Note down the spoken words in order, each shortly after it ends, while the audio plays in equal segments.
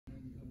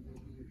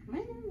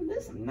Man,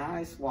 this is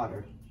nice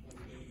water.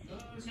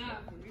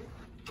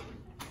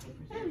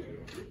 Man,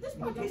 this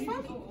one tastes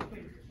funky.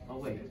 Oh,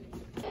 wait.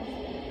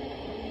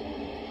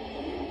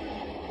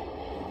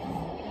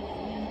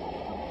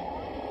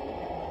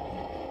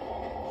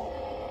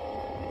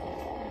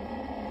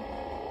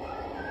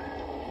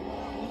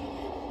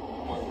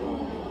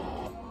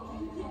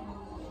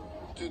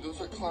 Dude,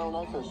 those are clown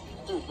eyefish.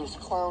 Dude, there's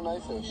clown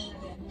eyefish.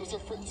 Those are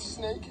freaking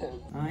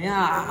snakehead.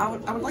 Yeah,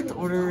 I would like to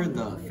order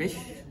the fish.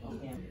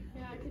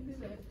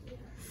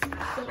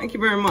 Thank you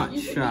very much.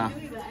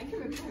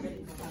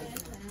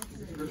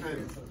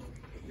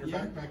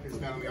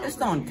 This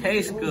don't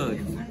taste good.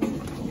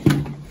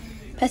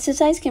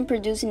 Pesticides can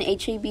produce an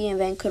HAB and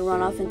then could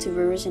run off into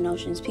rivers and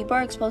oceans. People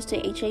are exposed to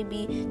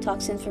HAB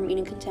toxins from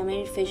eating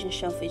contaminated fish and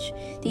shellfish.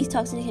 These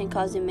toxins can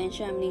cause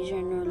dementia, amnesia,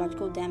 and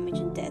neurological damage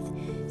and death.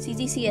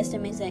 CDC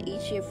estimates that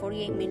each year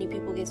 48 million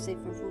people get sick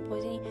from food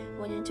poisoning,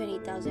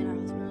 120,000 are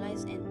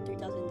hospitalized, and